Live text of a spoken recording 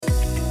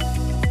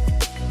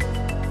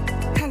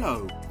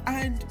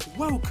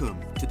Welcome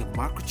to the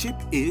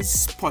Microchip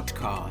Is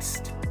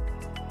podcast.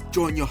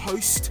 Join your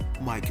host,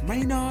 Mike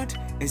Maynard,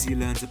 as he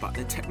learns about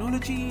the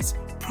technologies,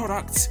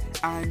 products,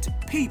 and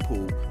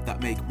people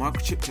that make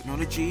microchip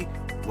technology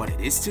what it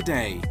is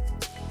today.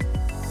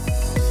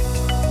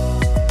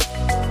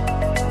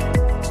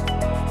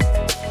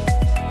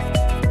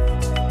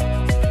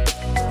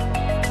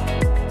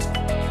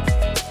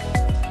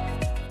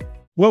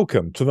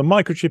 Welcome to the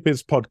Microchip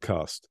Is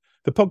podcast,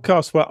 the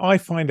podcast where I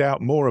find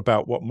out more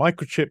about what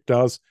Microchip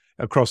does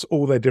across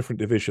all their different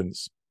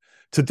divisions.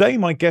 Today,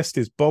 my guest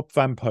is Bob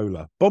Van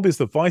Poler. Bob is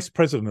the Vice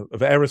President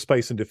of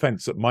Aerospace and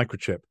Defense at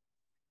Microchip.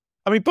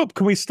 Bob,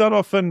 can we start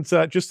off and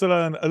just to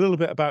learn a little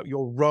bit about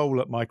your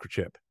role at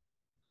Microchip?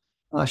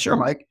 Sure,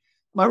 Mike.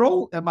 My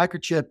role at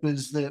Microchip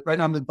is right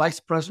now I'm the Vice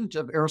President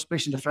of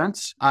Aerospace and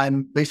Defense.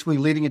 I'm basically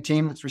leading a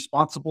team that's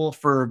responsible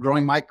for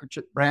growing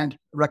Microchip brand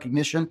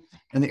recognition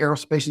in the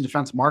aerospace and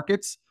defense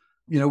markets.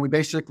 We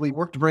basically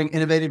work to bring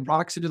innovative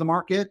products into the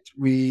market.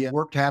 We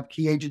work to have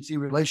key agency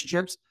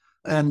relationships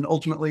and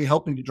ultimately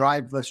helping to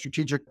drive the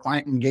strategic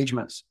client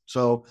engagements.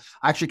 So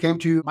I actually came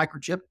to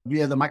Microchip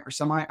via the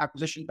Microsemi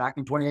acquisition back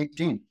in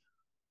 2018.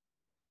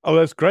 Oh,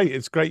 that's great.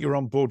 It's great you're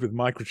on board with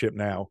Microchip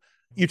now.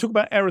 You talk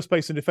about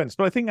aerospace and defense,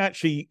 but I think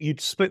actually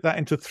you'd split that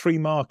into three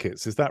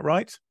markets. Is that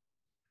right?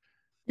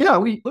 Yeah,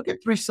 we look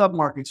at three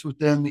sub-markets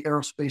within the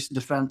aerospace and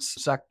defense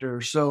sector.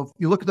 So if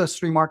you look at those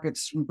three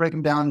markets, we break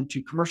them down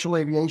into commercial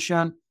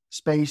aviation,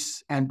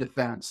 space, and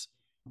defense.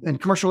 In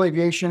commercial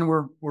aviation,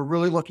 we're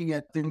really looking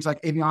at things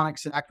like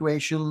avionics and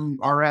actuation,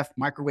 RF,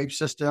 microwave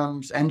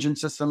systems, engine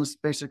systems,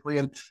 basically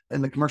in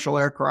the commercial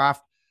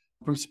aircraft.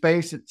 From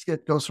space,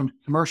 it goes from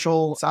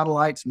commercial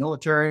satellites,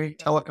 military,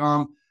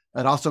 telecom.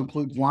 It also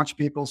includes launch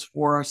vehicles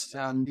for us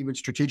and even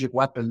strategic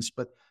weapons.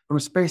 But from a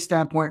space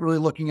standpoint, really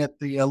looking at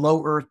the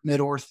low Earth,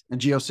 mid-Earth,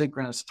 and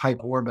geosynchronous type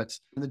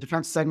orbits. In the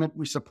defense segment,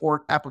 we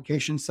support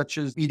applications such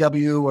as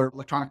EW or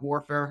electronic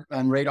warfare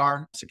and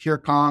radar, secure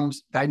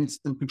comms, guidance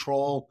and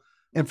control.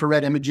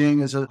 Infrared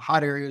imaging is a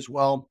hot area as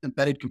well,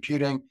 embedded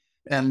computing.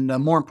 And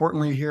more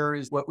importantly here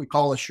is what we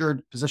call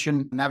assured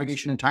position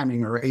navigation and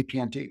timing, or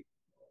APNT.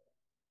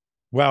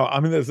 Wow,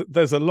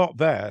 there's a lot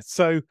there.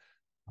 So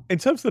in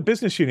terms of the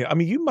business unit,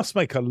 you must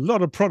make a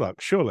lot of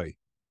products, surely.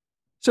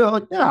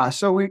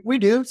 So we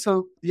do.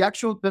 So the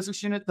actual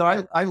business unit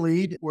that I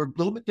lead, we're a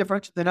little bit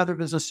different than other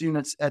business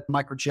units at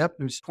Microchip.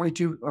 There's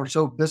 22 or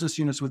so business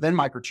units within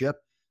Microchip.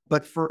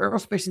 But for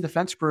Aerospace and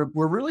Defense Group,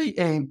 we're really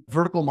a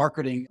vertical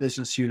marketing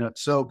business unit.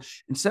 So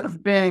instead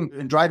of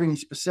driving a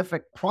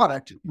specific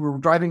product, we're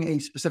driving a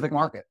specific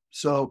market.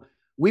 So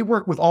we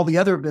work with all the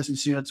other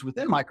business units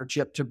within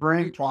Microchip to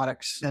bring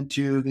products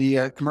into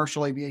the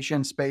commercial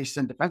aviation, space,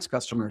 and defense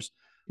customers.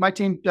 My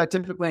team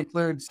typically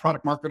includes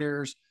product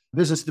marketers,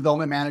 business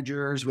development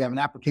managers. We have an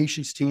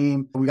applications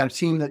team. We got a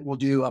team that will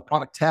do a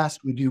product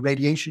test. We do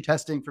radiation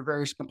testing for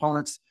various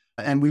components.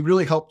 And we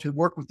really help to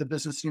work with the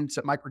business units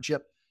at Microchip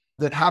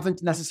that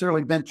haven't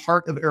necessarily been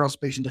part of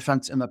aerospace and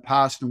defense in the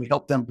past. And we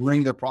help them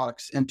bring their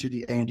products into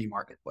the A&D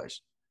marketplace.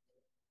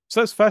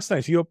 So that's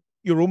fascinating.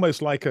 You're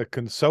almost like a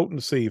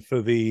consultancy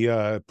for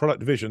the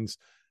product divisions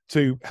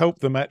to help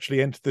them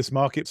actually enter this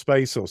market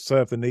space or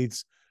serve the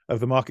needs of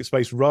the market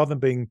space rather than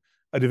being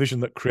a division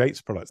that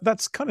creates products.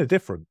 That's kind of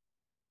different.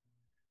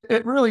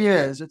 It really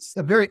is. It's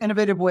a very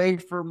innovative way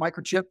for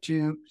Microchip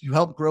to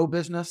help grow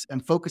business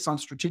and focus on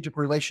strategic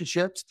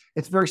relationships.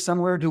 It's very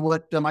similar to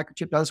what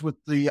Microchip does with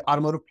the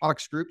automotive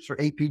products groups, or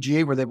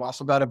APG, where they've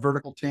also got a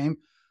vertical team.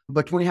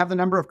 But when you have the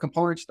number of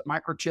components that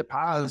Microchip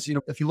has,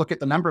 if you look at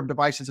the number of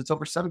devices, it's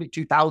over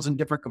 72,000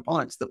 different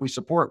components that we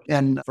support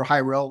and for high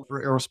rel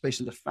for aerospace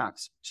and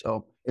defense.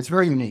 So it's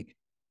very unique.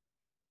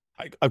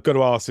 I've got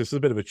to ask, this is a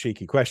bit of a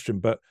cheeky question,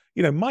 but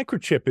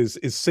Microchip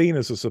is seen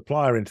as a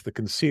supplier into the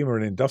consumer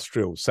and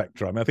industrial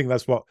sector. I think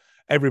that's what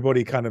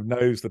everybody kind of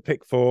knows the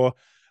pick for.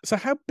 So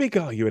how big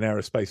are you in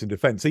aerospace and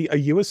defense? Are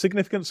you a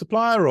significant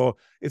supplier, or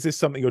is this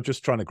something you're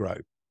just trying to grow?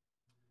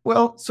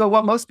 Well, so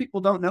what most people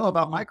don't know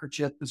about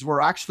Microchip is we're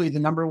actually the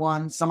number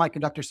one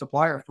semiconductor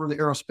supplier for the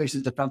aerospace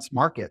and defense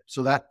market.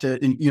 So that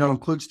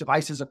includes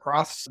devices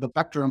across the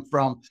spectrum,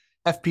 from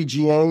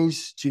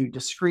FPGAs to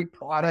discrete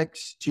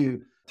products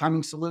to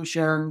timing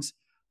solutions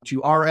to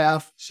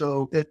RF.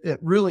 So it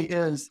really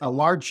is a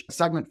large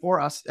segment for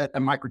us at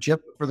Microchip.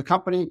 For the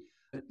company,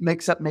 it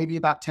makes up maybe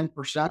about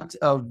 10%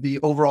 of the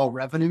overall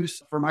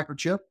revenues for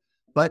Microchip.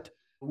 But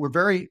we're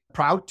very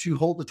proud to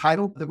hold the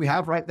title that we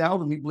have right now,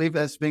 and we believe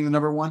as being the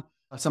number one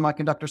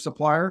semiconductor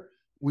supplier.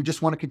 We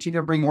just want to continue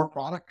to bring more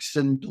products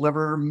and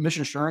deliver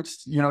mission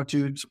assurance,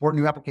 to support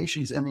new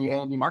applications in the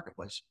A&D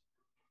marketplace.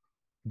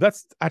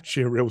 That's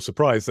actually a real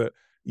surprise that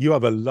you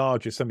are the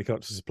largest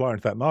semiconductor supplier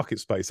into that market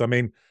space.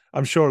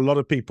 I'm sure a lot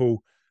of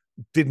people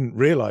didn't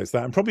realize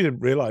that, and probably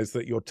didn't realize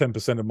that you're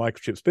 10% of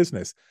Microchip's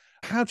business.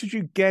 How did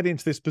you get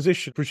into this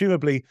position?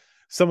 Presumably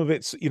some of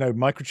it's,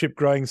 Microchip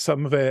growing,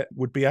 some of it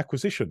would be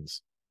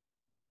acquisitions.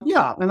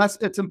 Yeah, and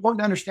it's important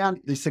to understand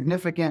the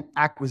significant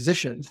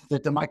acquisitions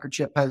that the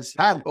Microchip has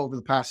had over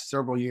the past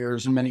several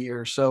years and many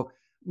years. So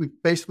we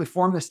basically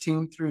formed this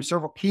team through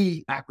several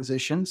key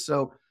acquisitions.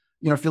 So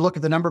If you look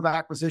at the number of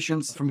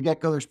acquisitions from the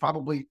get-go, there's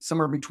probably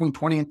somewhere between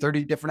 20 and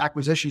 30 different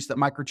acquisitions that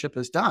Microchip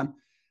has done.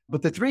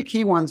 But the three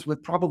key ones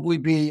would probably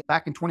be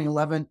back in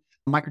 2011,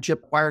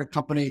 Microchip acquired a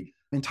company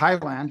in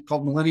Thailand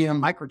called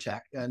Millennium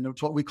Microtech, and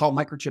it's what we call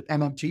Microchip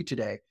MMT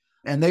today.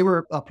 And they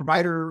were a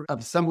provider of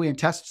assembly and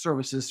test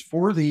services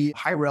for the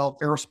high-rail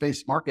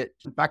aerospace market.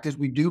 In fact, as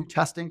we do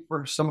testing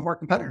for some of our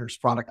competitors'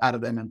 product out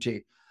of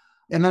MMT.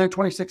 And then in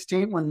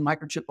 2016, when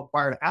Microchip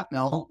acquired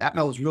Atmel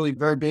was really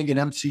very big in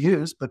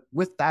MCUs, but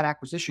with that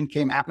acquisition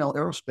came Atmel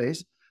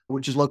Aerospace,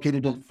 which is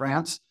located in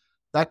France.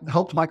 That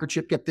helped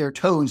Microchip get their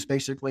toes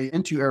basically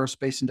into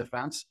aerospace and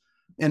defense.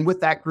 And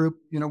with that group,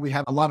 we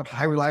have a lot of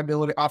high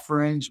reliability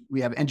offerings. We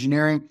have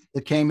engineering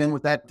that came in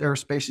with that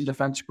aerospace and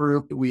defense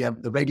group. We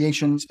have the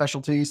radiation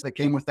specialties that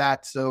came with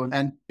that. So,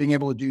 and being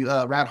able to do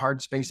rad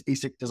hard space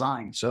ASIC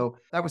design. So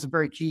that was a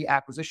very key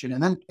acquisition.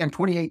 And then in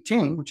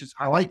 2018, which is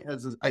how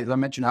as I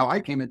mentioned, how I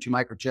came into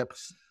Microchip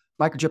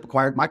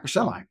acquired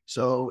Microsemi.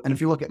 So, and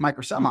if you look at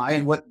Microsemi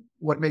and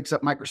what makes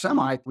up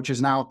Microsemi, which is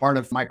now a part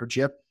of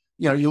Microchip,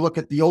 you look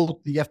at the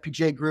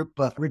FPGA group,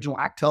 original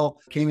Actel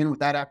came in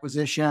with that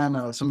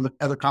acquisition. Some of the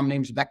other common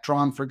names,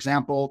 Vectron, for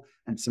example,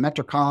 and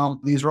Symmetricom.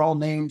 These are all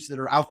names that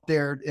are out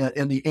there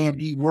in the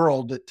A&D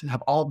world that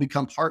have all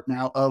become part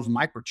now of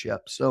Microchip.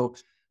 So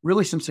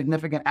really some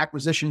significant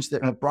acquisitions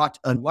that have brought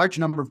a large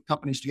number of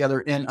companies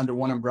together under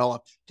one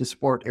umbrella to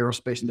support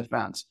aerospace and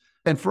defense.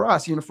 And for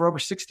us, for over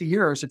 60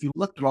 years, if you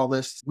looked at all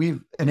this,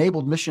 we've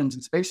enabled missions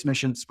and space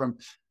missions from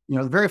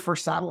the very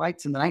first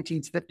satellites in the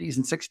 1950s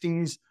and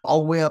 60s,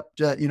 all the way up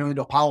to,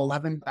 into Apollo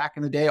 11 back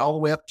in the day, all the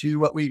way up to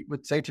what we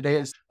would say today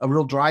is a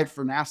real drive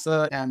for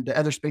NASA and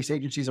other space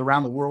agencies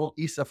around the world.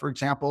 ESA, for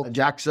example,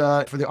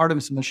 JAXA for the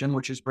Artemis mission,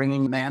 which is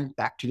bringing man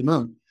back to the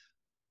moon.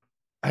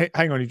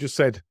 Hang on, you just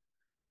said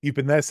you've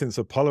been there since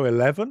Apollo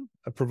 11,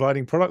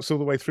 providing products all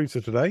the way through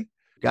to today?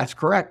 That's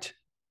correct.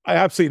 I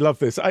absolutely love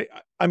this.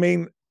 I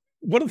mean,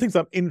 one of the things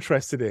I'm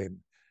interested in,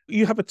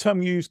 you have a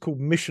term used called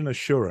mission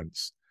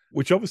assurance,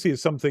 which obviously is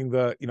something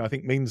that, I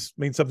think means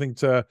something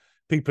to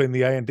people in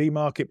the A&D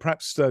market,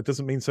 perhaps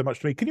doesn't mean so much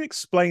to me. Can you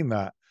explain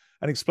that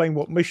and explain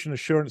what mission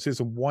assurance is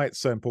and why it's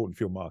so important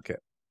for your market?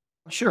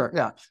 Sure,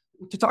 yeah.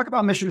 To talk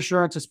about mission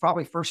assurance, it's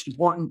probably first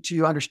important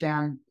to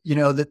understand,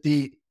 that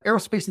the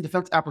aerospace and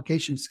defense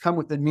applications come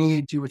with the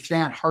need to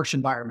withstand harsh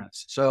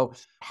environments. So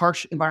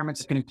harsh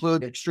environments can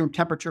include extreme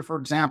temperature, for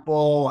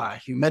example,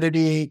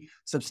 humidity,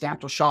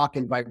 substantial shock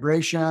and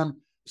vibration.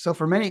 So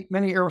for many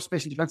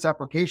aerospace and defense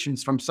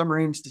applications, from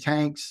submarines to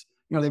tanks,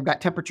 they've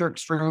got temperature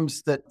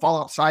extremes that fall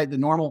outside the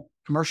normal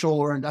commercial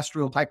or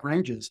industrial type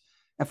ranges.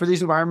 And for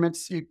these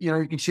environments, you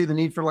can see the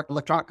need for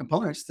electronic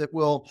components that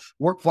will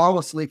work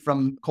flawlessly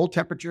from cold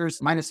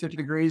temperatures, minus 50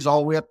 degrees, all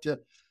the way up to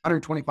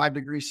 125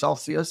 degrees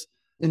Celsius.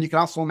 And you can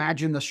also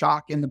imagine the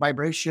shock and the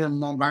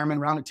vibration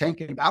environment around a tank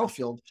in a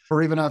battlefield,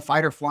 or even a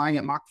fighter flying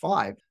at Mach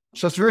 5.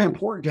 So it's very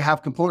important to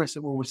have components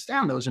that will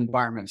withstand those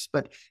environments.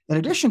 But in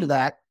addition to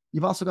that,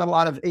 you've also got a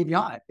lot of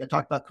avionic. I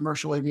talked about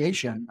commercial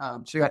aviation.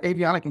 So you got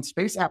avionic and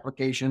space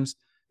applications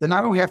that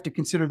not only have to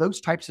consider those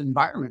types of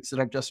environments that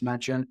I've just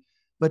mentioned,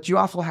 but you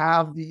also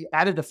have the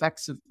added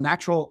effects of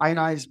natural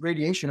ionized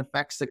radiation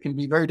effects that can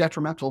be very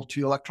detrimental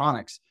to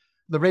electronics.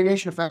 The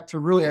radiation effects are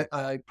really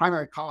a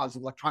primary cause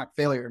of electronic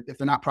failure if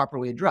they're not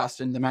properly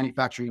addressed in the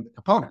manufacturing of the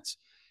components.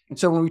 And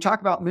so when we talk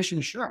about mission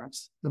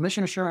assurance, the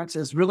mission assurance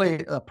is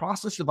really a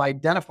process of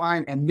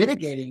identifying and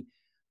mitigating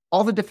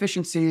all the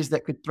deficiencies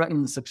that could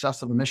threaten the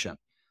success of a mission.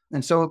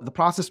 And so the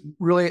process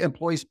really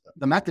employs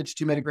the methods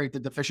to mitigate the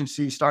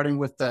deficiencies, starting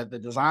with the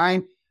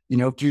design,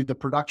 to the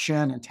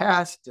production and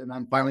test, and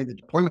then finally the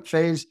deployment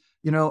phase,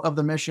 of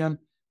the mission.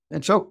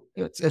 And so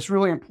it's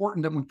really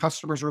important that when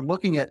customers are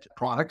looking at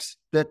products,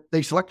 that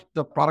they select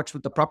the products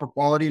with the proper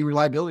quality and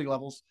reliability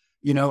levels,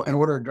 in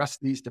order to address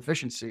these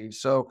deficiencies.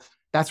 So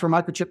that's where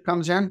Microchip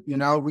comes in.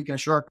 We can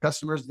assure our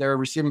customers they're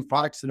receiving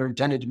products that are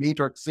intended to meet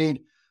or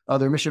exceed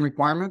their mission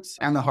requirements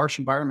and the harsh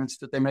environments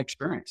that they may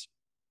experience.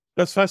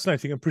 That's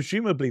fascinating. And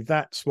presumably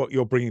that's what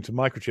you're bringing to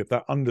Microchip,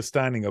 that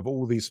understanding of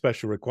all these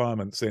special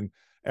requirements in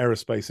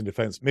aerospace and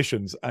defense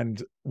missions.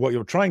 And what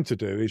you're trying to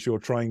do is you're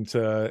trying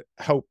to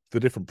help the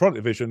different product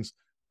divisions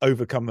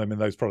overcome them in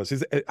those products.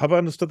 Have I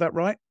understood that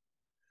right?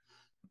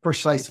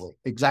 Precisely.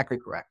 Exactly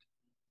correct.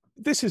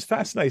 This is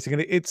fascinating.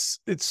 And it's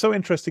so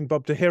interesting,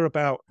 Bob, to hear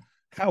about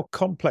how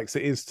complex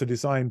it is to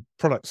design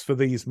products for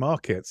these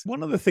markets.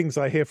 One of the things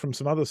I hear from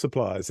some other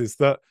suppliers is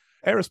that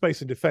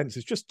aerospace and defense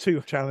is just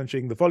too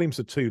challenging. The volumes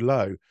are too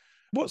low.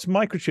 What's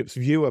Microchip's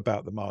view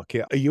about the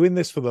market? Are you in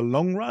this for the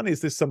long run? Is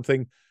this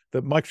something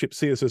that Microchip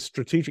see as a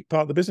strategic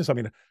part of the business? I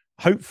mean,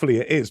 hopefully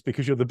it is,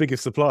 because you're the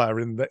biggest supplier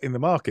in the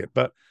market.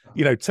 But,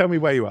 tell me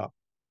where you are.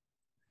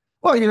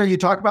 Well, you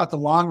talk about the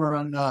long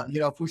run.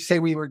 If we say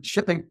we were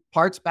shipping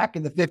parts back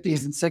in the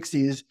 50s and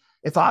 60s,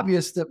 it's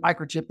obvious that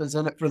Microchip is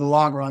in it for the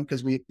long run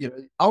because we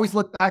always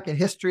look back at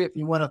history. If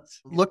you want to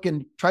look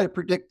and try to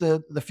predict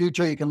the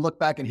future, you can look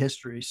back at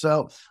history.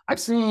 So I've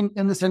seen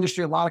in this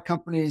industry a lot of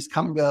companies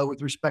come and go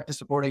with respect to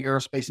supporting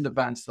aerospace and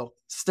defense. They'll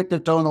stick their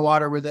toe in the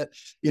water with it,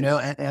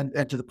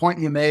 and to the point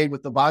you made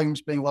with the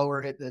volumes being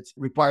lower, it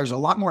requires a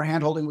lot more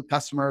handholding with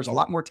customers, a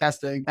lot more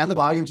testing, and the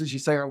volumes, as you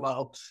say, are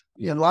low.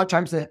 A lot of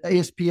times the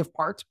ASP of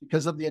parts,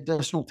 because of the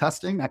additional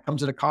testing, that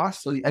comes at a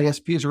cost. So the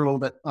ASPs are a little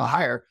bit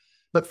higher.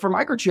 But for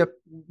Microchip,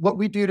 what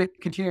we do to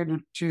continue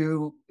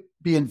to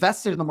be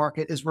invested in the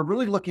market is we're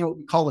really looking at what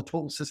we call a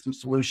total system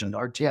solution,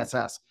 or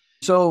TSS.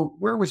 So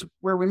where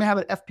we may have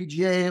an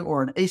FPGA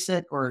or an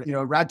ASIC or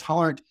rad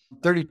tolerant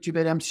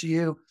 32-bit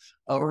MCU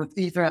or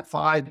Ethernet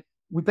 5,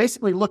 we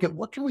basically look at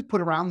what can we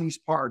put around these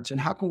parts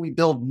and how can we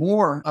build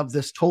more of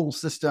this total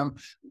system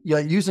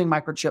using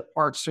Microchip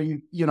parts. So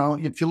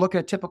if you look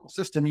at a typical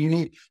system,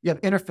 you have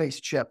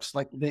interface chips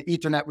like the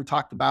Ethernet we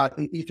talked about,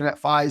 the Ethernet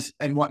 5s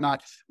and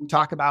whatnot. We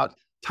talk about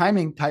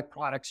timing type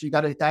products. You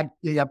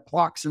have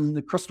clocks and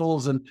the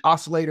crystals and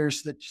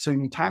oscillators so you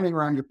need timing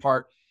around your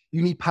part.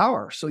 You need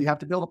power. So you have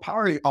to be able to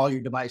power all your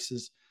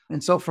devices.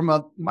 And so from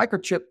a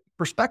Microchip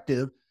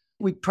perspective,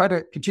 we try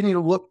to continue to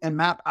look and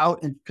map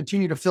out and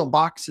continue to fill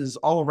boxes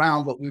all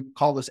around what we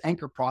call this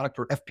anchor product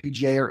or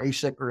FPGA or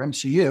ASIC or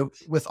MCU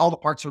with all the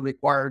parts that are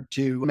required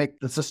to make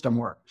the system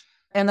work.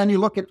 And then you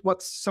look at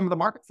what some of the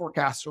market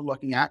forecasts are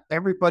looking at.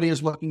 Everybody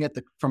is looking at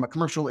from a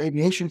commercial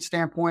aviation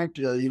standpoint.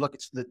 You look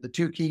at the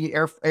two key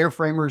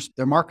airframers,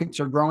 their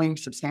markets are growing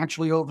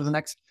substantially over the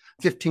next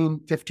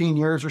 15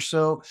 years or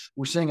so.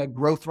 We're seeing a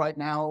growth right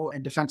now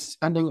in defense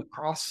spending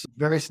across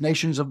various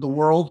nations of the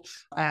world.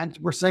 And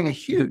we're seeing a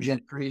huge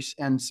increase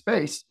in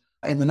space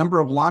and the number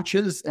of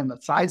launches and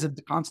the size of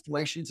the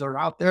constellations that are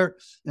out there.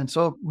 And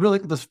so really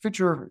the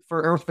future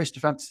for aerospace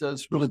defense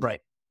is really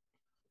bright.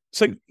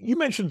 So you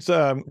mentioned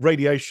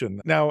radiation.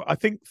 Now, I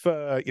think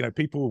for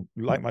people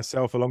like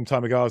myself a long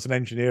time ago, I was an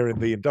engineer in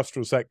the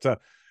industrial sector.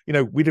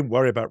 We didn't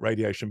worry about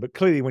radiation, but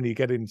clearly when you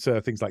get into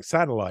things like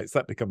satellites,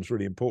 that becomes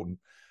really important.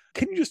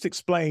 Can you just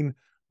explain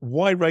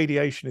why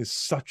radiation is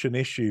such an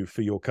issue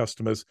for your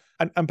customers,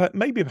 and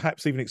maybe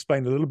perhaps even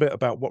explain a little bit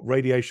about what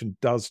radiation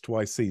does to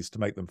ICs to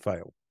make them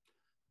fail?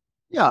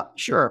 Yeah,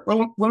 sure.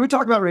 Well, when we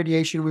talk about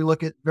radiation, we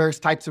look at various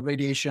types of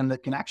radiation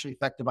that can actually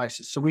affect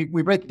devices. So we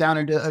break it down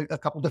into a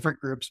couple different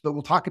groups, but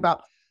we'll talk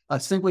about a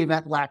single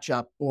event latch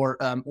up or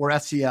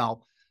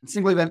SEL.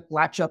 Single event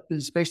latch up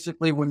is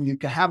basically when you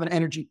can have an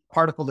energy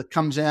particle that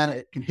comes in,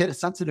 it can hit a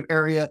sensitive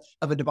area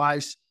of a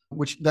device,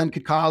 which then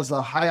could cause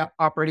a high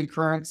operating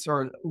currents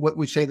or what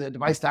we say the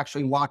device to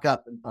actually lock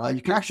up.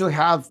 You can actually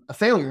have a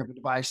failure of a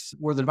device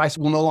where the device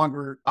will no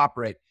longer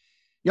operate.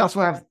 You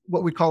also have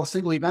what we call a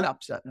single event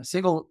upset. And a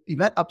single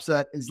event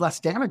upset is less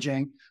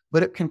damaging,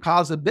 but it can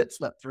cause a bit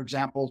slip, for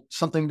example,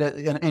 something that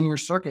in your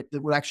circuit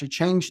that would actually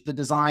change the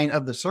design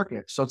of the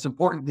circuit. So it's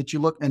important that you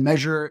look and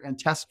measure and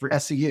test for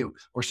SEU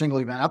or single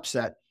event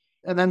upset.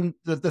 And then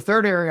the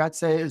third area I'd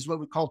say is what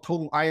we call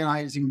total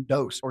ionizing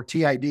dose or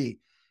TID.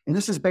 And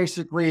this is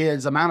basically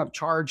an amount of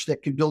charge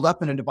that can build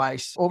up in a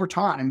device over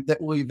time that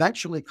will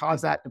eventually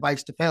cause that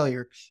device to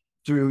failure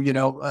through,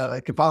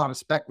 it can fall out of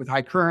spec with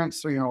high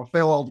currents or,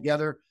 fail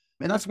altogether.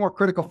 And that's more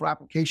critical for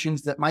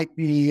applications that might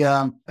be,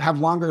 have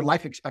longer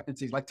life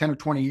expectancies, like 10 or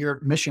 20 year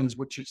missions,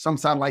 which some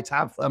satellites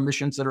have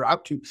missions that are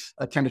out to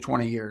 10 to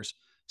 20 years.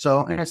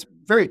 So, and it's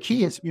very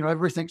key. It's,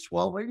 everybody thinks,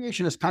 well,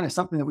 radiation is kind of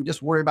something that we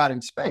just worry about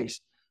in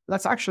space.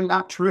 That's actually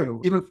not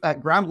true. Even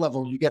at ground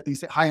level, you get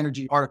these high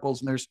energy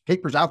particles, and there's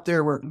papers out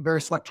there where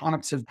various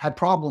electronics have had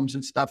problems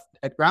and stuff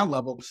at ground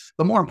level.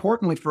 But more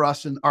importantly for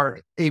us in our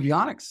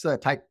avionics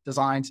type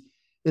designs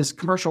is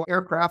commercial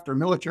aircraft or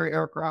military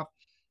aircraft.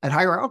 At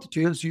higher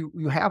altitudes, you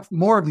have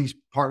more of these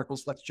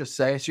particles, let's just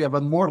say. So you have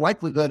a more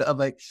likelihood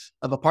of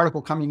a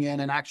particle coming in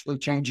and actually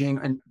changing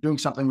and doing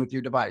something with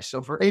your device.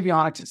 So for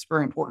avionics, it's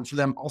very important for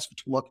them also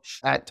to look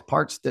at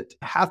parts that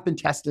have been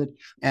tested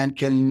and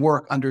can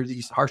work under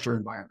these harsher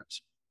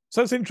environments.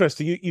 So it's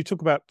interesting. You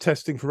talk about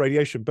testing for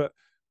radiation, but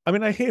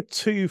I hear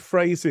two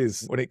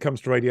phrases when it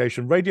comes to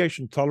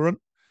radiation tolerant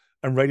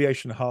and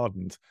radiation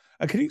hardened.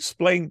 And can you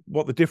explain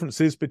what the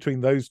difference is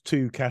between those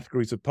two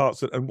categories of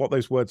parts and what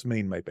those words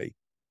mean, maybe?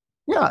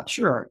 Yeah,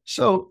 sure.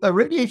 So a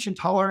radiation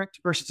tolerant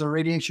versus a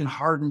radiation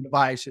hardened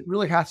device, it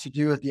really has to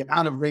do with the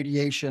amount of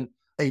radiation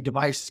a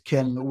device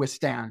can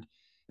withstand.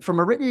 From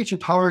a radiation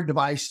tolerant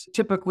device,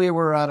 typically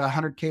we're at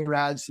 100K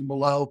rads and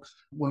below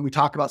when we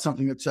talk about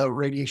something that's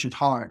radiation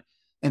tolerant.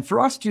 And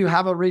for us to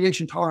have a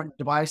radiation tolerant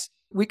device,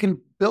 we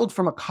can build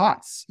from a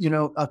COTS,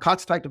 a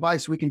COTS type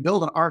device. We can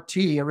build an RT,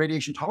 a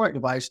radiation tolerant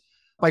device,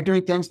 by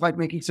doing things like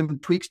making some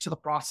tweaks to the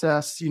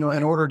process, in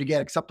order to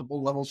get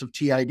acceptable levels of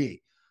TID.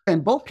 In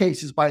both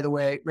cases, by the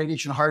way,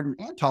 radiation hardened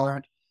and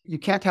tolerant, you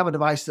can't have a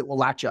device that will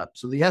latch up.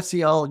 So the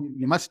SEL,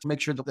 you must make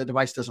sure that the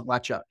device doesn't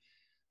latch up.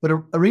 But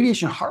a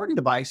radiation hardened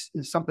device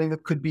is something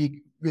that could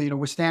be,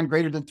 withstand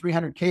greater than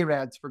 300K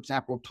rads, for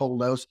example, of total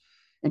dose.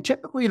 And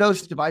typically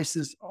those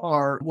devices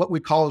are what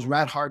we call as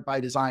rad hard by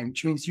design,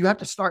 which means you have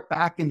to start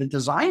back in the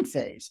design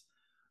phase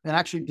and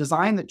actually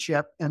design the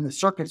chip and the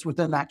circuits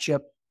within that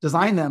chip,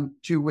 design them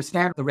to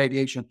withstand the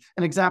radiation.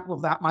 An example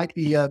of that might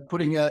be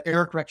putting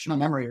error correction on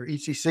memory, or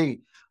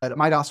ECC. It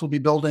might also be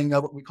building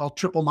what we call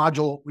triple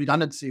module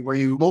redundancy, where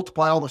you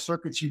multiply all the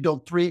circuits, you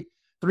build three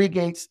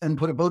gates and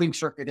put a voting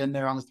circuit in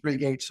there on the 3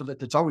 gates so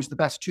that it's always the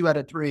best 2 out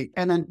of 3.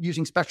 And then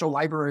using special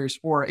libraries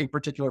for a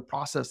particular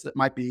process that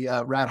might be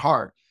rad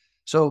hard.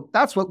 So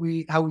that's how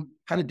we kind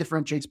of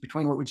differentiates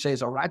between what we'd say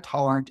is a rad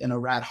tolerant and a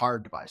rad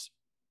hard device.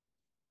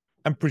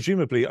 And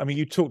presumably, I mean,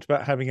 you talked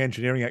about having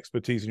engineering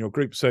expertise in your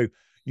group. So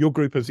your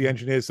group is the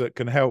engineers that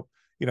can help,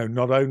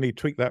 not only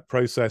tweak that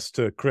process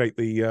to create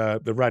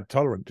the rad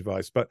tolerant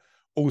device, but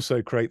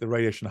also create the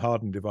radiation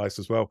hardened device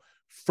as well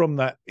from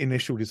that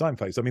initial design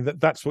phase. I mean,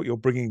 that's what you're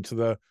bringing to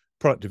the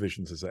product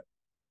divisions, is it?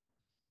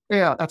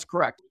 Yeah, that's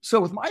correct. So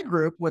with my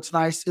group, what's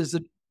nice is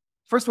that,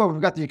 first of all,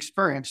 we've got the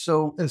experience.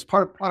 So as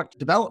part of product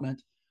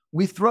development,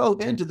 we throw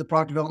into the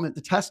product development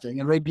the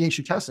testing and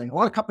radiation testing. A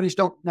lot of companies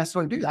don't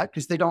necessarily do that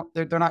because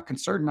they're not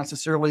concerned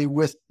necessarily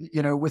with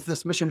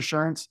this mission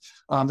assurance.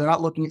 They're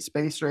not looking at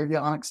space or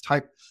avionics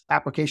type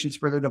applications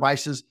for their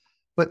devices.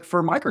 But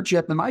for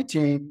Microchip and my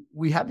team,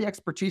 we have the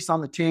expertise on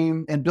the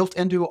team and built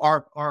into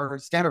our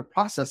standard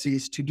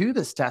processes to do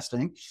this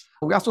testing.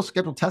 We also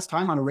schedule test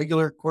time on a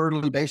regular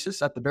quarterly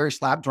basis at the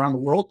various labs around the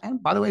world.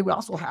 And by the way, we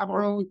also have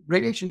our own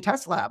radiation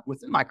test lab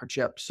within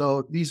Microchip.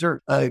 So these are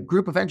a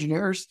group of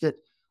engineers that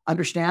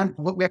understand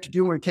what we have to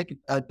do when we take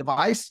a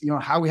device,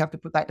 how we have to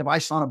put that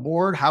device on a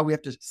board, how we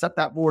have to set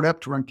that board up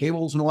to run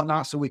cables and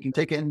whatnot so we can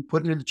take it and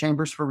put it into the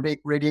chambers for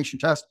radiation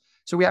test.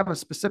 So we have a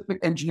specific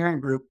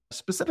engineering group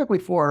specifically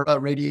for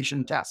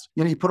radiation tests.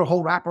 You put a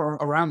whole wrapper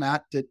around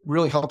that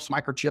really helps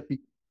Microchip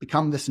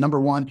become this number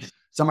one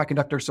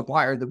semiconductor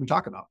supplier that we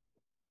talk about.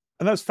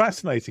 And that's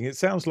fascinating. It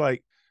sounds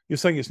like you're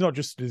saying it's not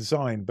just the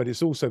design, but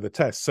it's also the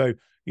test. So,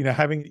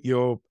 having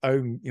your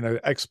own,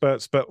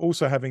 experts, but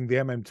also having the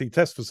MMT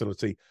test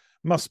facility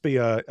must be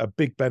a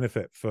big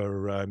benefit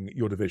for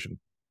your division.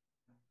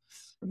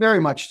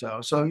 Very much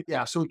so. So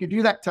we can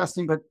do that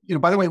testing. But,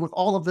 by the way, with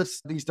all of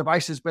these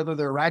devices, whether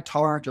they're rad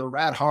tolerant or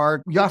rad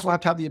hard, you also have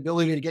to have the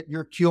ability to get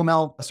your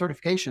QML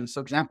certification. So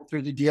example,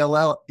 through the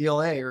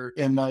DLA or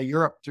in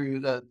Europe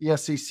through the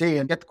SCC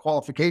and get the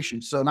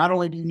qualification. So not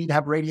only do you need to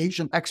have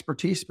radiation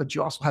expertise, but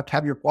you also have to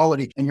have your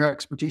quality and your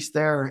expertise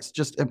there. It's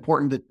just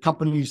important that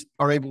companies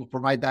are able to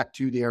provide that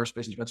to the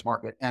aerospace and defense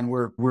market. And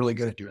we're really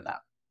good at doing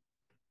that.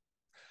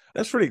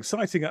 That's really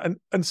exciting.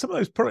 And some of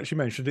those products you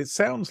mentioned, it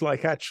sounds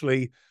like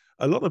actually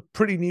a lot of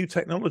pretty new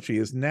technology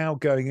is now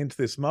going into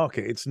this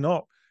market. It's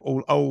not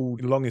all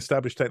old,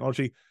 long-established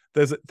technology.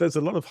 There's a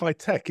lot of high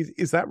tech.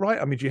 Is that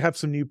right? I mean, do you have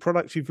some new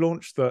products you've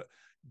launched that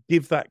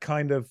give that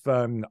kind of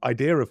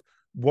idea of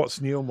what's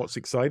new and what's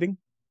exciting?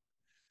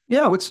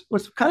 Yeah,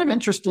 what's kind of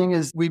interesting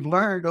is we've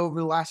learned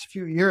over the last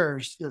few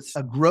years is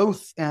a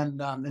growth and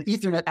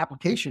Ethernet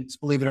applications,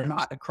 believe it or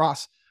not,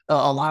 across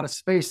a lot of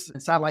space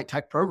and satellite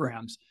type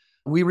programs.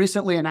 We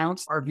recently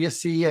announced our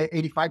VSC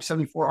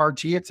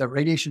 8574RT. It's a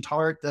radiation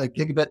tolerant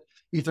gigabit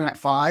Ethernet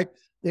 5.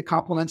 It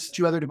complements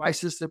 2 other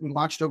devices that we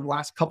launched over the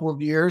last couple of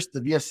years,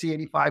 the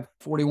VSC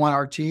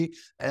 8541RT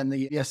and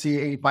the VSC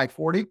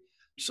 8540.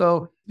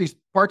 So these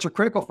parts are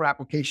critical for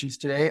applications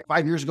today.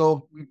 5 years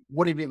ago, we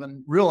wouldn't have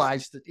even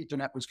realized that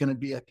Ethernet was going to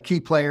be a key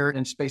player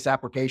in space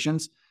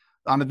applications.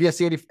 On the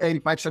VSC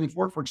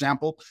 8574, for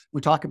example, we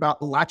talk about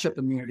the latch-up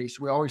immunity.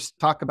 So we always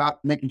talk about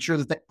making sure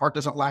that that part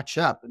doesn't latch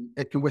up, and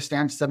it can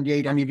withstand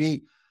 78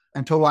 MeV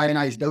and total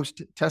ionized dose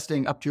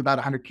testing up to about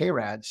 100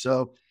 Krad.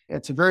 So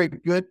it's a very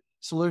good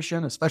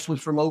solution, especially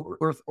for low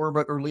Earth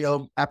orbit or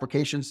LEO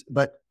applications,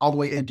 but all the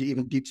way into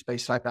even deep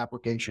space type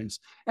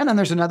applications. And then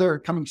there's another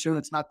coming soon.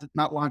 It's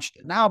not launched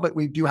now, but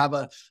we do have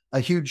a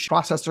huge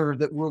processor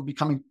that will be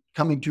coming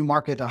to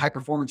market, a high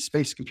performance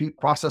space compute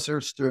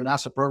processors through a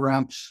NASA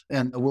program.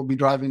 And we'll be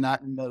driving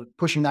that and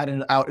pushing that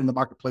out in the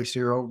marketplace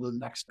here over the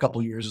next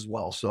couple of years as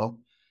well. So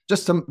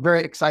just some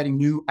very exciting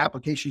new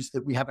applications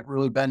that we haven't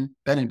really been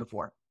in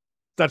before.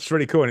 That's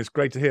really cool. And it's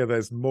great to hear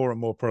there's more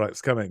and more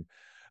products coming.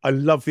 I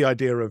love the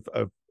idea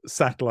of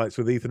satellites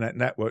with Ethernet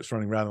networks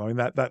running around them. I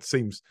mean, that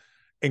seems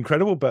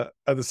incredible, but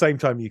at the same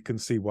time, you can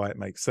see why it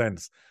makes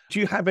sense. Do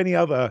you have any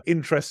other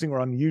interesting or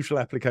unusual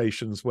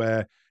applications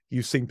where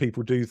you've seen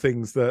people do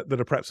things that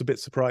are perhaps a bit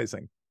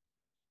surprising?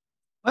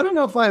 I don't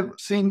know if I've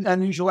seen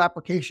unusual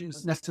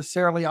applications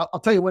necessarily. I'll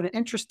tell you what,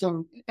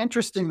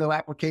 interesting though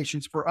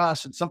applications for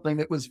us, and something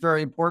that was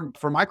very important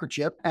for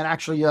Microchip and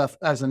actually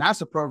as a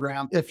NASA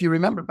program. If you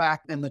remember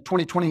back in the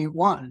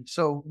 2021,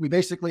 so we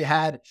basically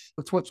had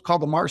what's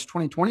called the Mars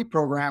 2020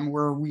 program,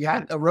 where we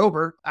had a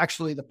rover,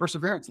 actually the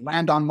Perseverance,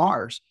 land on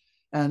Mars.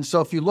 And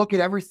so if you look at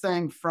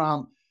everything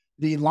from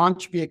the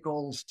launch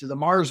vehicles to the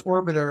Mars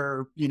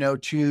orbiter,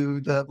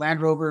 to the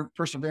Land Rover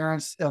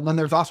Perseverance. And then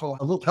there's also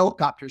a little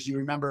helicopters, you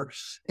remember,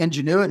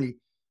 Ingenuity.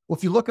 Well,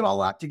 if you look at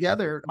all that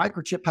together,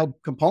 Microchip had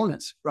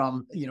components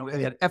from, we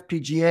had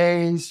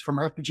FPGAs from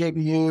our FPGA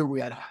BU.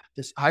 We had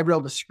this high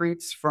rail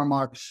discretes from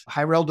our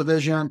high rail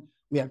division.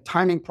 We had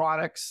timing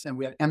products, and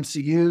we had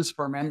MCUs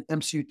from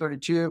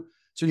MCU32.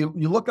 So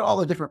you look at all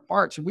the different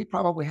parts, and we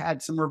probably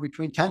had somewhere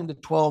between $10 to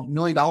 $12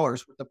 million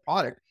worth of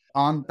product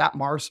on that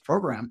Mars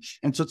program.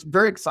 And so it's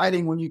very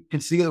exciting when you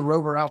can see the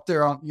rover out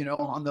there on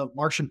the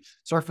Martian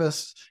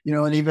surface,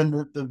 and even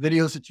the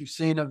videos that you've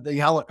seen of the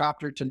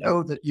helicopter, to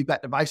know that you've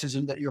got devices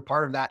and that you're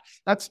part of that.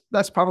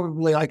 That's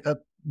probably like a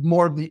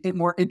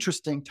more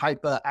interesting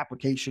type of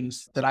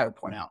applications that I would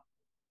point out.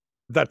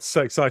 That's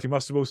so exciting.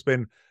 Must have also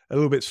been a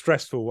little bit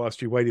stressful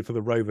whilst you waited for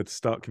the rover to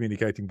start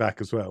communicating back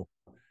as well.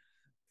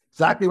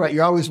 Exactly right.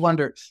 You always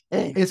wonder,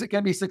 hey, is it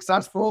going to be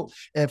successful?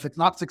 If it's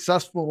not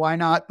successful, why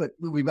not? But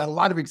we've got a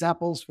lot of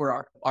examples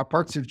where our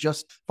parts have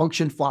just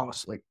functioned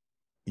flawlessly.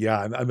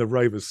 Yeah, and the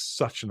rover's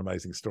such an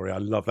amazing story. I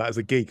love that. As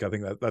a geek, I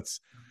think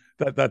that's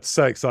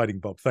so exciting,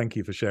 Bob. Thank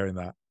you for sharing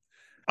that.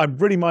 I'm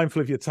really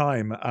mindful of your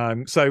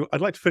time. So I'd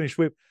like to finish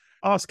with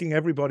asking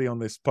everybody on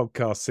this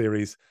podcast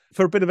series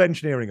for a bit of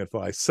engineering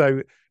advice.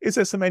 So is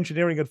there some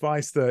engineering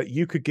advice that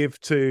you could give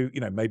to,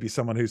 maybe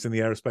someone who's in the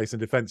aerospace and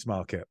defense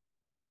market?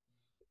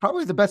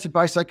 Probably the best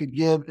advice I could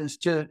give is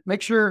to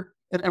make sure,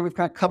 and we've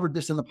kind of covered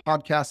this in the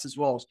podcast as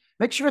well, is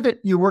make sure that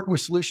you work with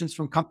solutions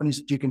from companies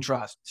that you can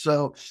trust.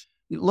 So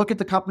you look at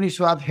the companies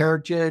who have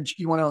heritage.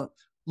 You want to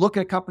look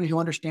at a company who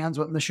understands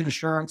what mission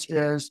assurance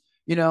is,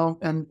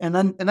 and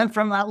then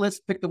from that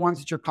list, pick the ones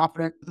that you're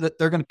confident that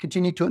they're going to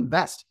continue to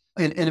invest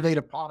in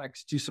innovative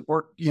products to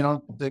support,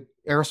 the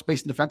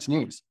aerospace and defense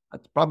needs. I'd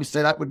probably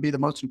say that would be the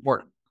most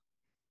important.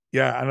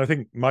 Yeah, and I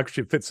think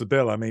Microchip fits the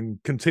bill. I mean,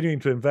 continuing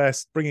to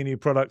invest, bringing new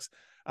products,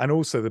 and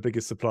also the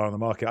biggest supplier on the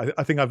market.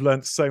 I think I've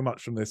learned so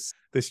much from this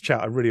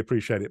chat. I really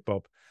appreciate it,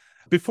 Bob.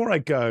 Before I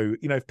go,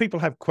 if people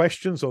have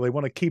questions or they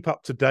want to keep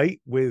up to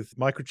date with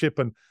Microchip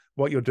and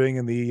what you're doing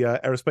in the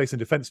aerospace and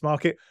defense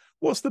market,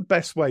 what's the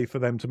best way for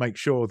them to make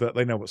sure that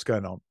they know what's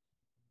going on?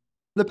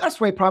 The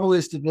best way probably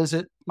is to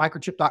visit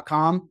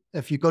microchip.com.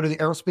 If you go to the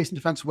aerospace and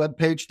defense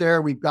webpage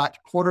there, we've got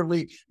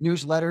quarterly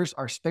newsletters,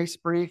 our space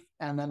brief,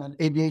 and then an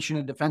aviation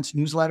and defense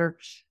newsletter.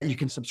 You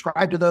can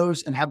subscribe to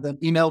those and have them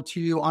emailed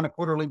to you on a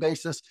quarterly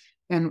basis.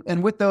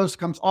 And with those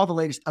comes all the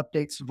latest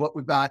updates of what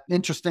we've got,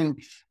 interesting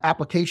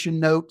application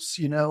notes,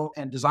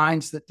 and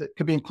designs that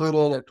could be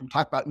included. That can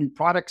talk about new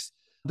products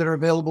that are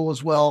available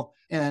as well.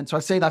 And so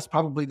I'd say that's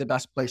probably the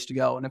best place to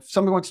go. And if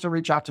somebody wants to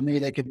reach out to me,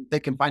 they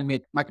can find me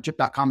at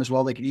microchip.com as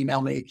well. They can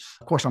email me.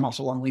 Of course, I'm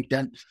also on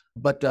LinkedIn.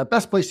 But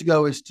best place to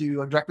go is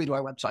to directly to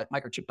our website,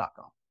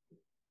 microchip.com.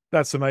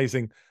 That's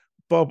amazing.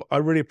 Bob, I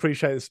really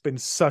appreciate it. It's been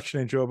such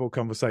an enjoyable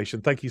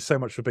conversation. Thank you so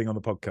much for being on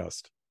the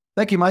podcast.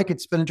 Thank you, Mike.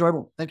 It's been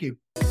enjoyable. Thank you.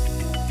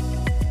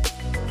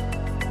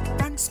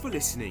 Thanks for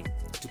listening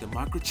to the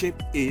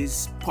Microchip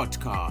Is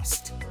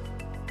podcast.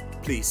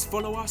 Please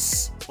follow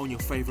us on your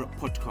favorite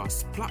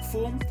podcast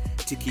platform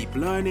to keep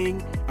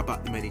learning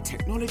about the many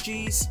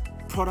technologies,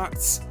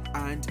 products,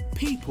 and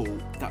people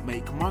that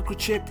make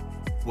Microchip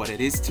what it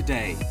is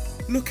today.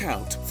 Look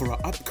out for our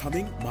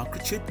upcoming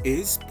Microchip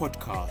Is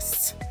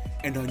podcasts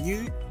and our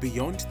new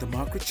Beyond the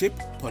Microchip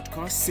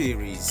podcast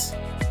series.